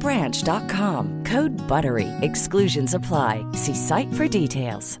bollandbranch.com. Code BUTTERY. Exclusions apply. See site for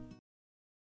details.